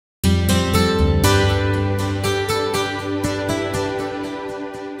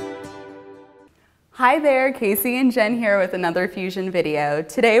Hi there, Casey and Jen here with another Fusion video.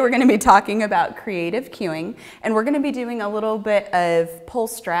 Today we're going to be talking about creative cueing, and we're going to be doing a little bit of pull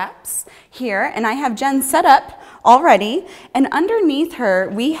straps here, and I have Jen set up already, and underneath her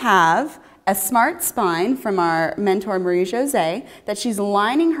we have a SmartSpine from our mentor Marie Jose that she's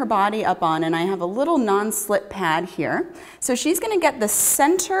lining her body up on, and I have a little non-slip pad here. So she's going to get the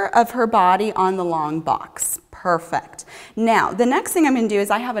center of her body on the long box. Perfect. Now, the next thing I'm going to do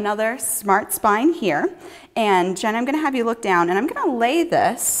is I have another SmartSpine here, and Jen, I'm going to have you look down, and I'm going to lay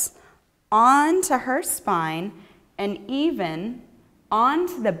this onto her spine and even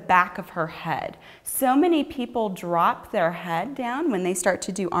onto the back of her head. So many people drop their head down when they start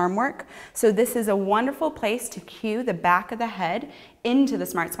to do arm work, so this is a wonderful place to cue the back of the head into the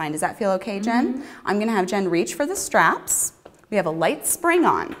SmartSpine. Does that feel okay, Jen? Mm-hmm. I'm going to have Jen reach for the straps. We have a light spring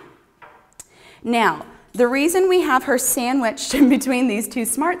on. Now, the reason we have her sandwiched in between these two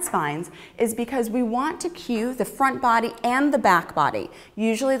SmartSpines is because we want to cue the front body and the back body.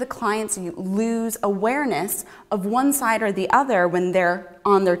 Usually the clients lose awareness of one side or the other when they're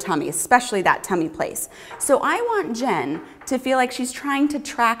on their tummy, especially that tummy place. So I want Jen to feel like she's trying to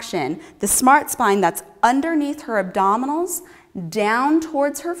traction the SmartSpine that's underneath her abdominals down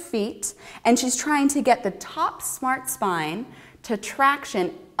towards her feet, and she's trying to get the top SmartSpine to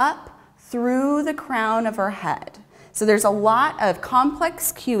traction up through the crown of her head. So there's a lot of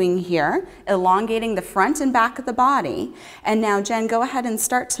complex cueing here, elongating the front and back of the body. And now, Jen, go ahead and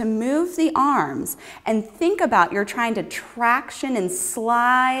start to move the arms and think about you're trying to traction and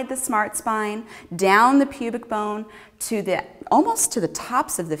slide the SmartSpine down the pubic bone to almost to the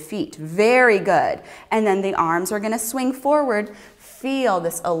tops of the feet. Very good. And then the arms are going to swing forward. Feel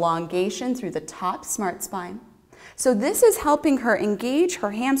this elongation through the top SmartSpine. So this is helping her engage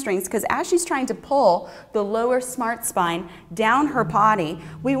her hamstrings, because as she's trying to pull the lower SmartSpine down her body,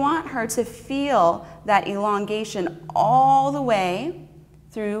 we want her to feel that elongation all the way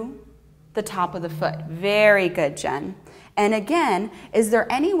through the top of the foot. Very good, Jen. And again, is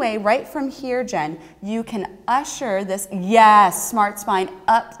there any way right from here, Jen, you can usher this, yes, SmartSpine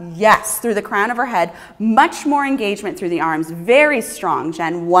up, yes, through the crown of her head, much more engagement through the arms. Very strong,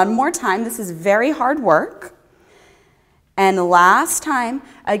 Jen. One more time. This is very hard work. And last time,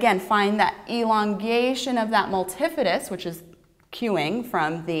 again, find that elongation of that multifidus, which is cueing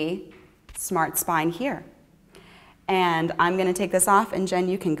from the SmartSpine here. And I'm going to take this off, and Jen,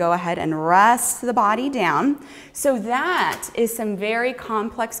 you can go ahead and rest the body down. So that is some very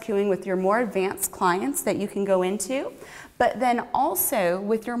complex cueing with your more advanced clients that you can go into. But then also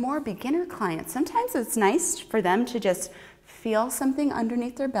with your more beginner clients, sometimes it's nice for them to just feel something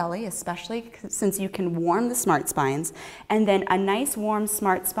underneath their belly, especially since you can warm the SmartSpines, and then a nice warm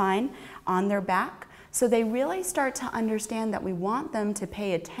SmartSpine on their back. So they really start to understand that we want them to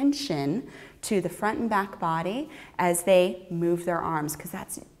pay attention to the front and back body as they move their arms, because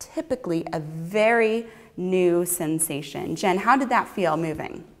that's typically a very new sensation. Jen, how did that feel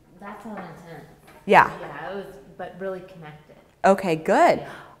moving? That felt intense. Yeah. Yeah, it was, but really connected. Okay, good. Yeah.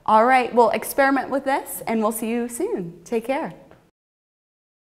 All right, well, experiment with this, and we'll see you soon. Take care.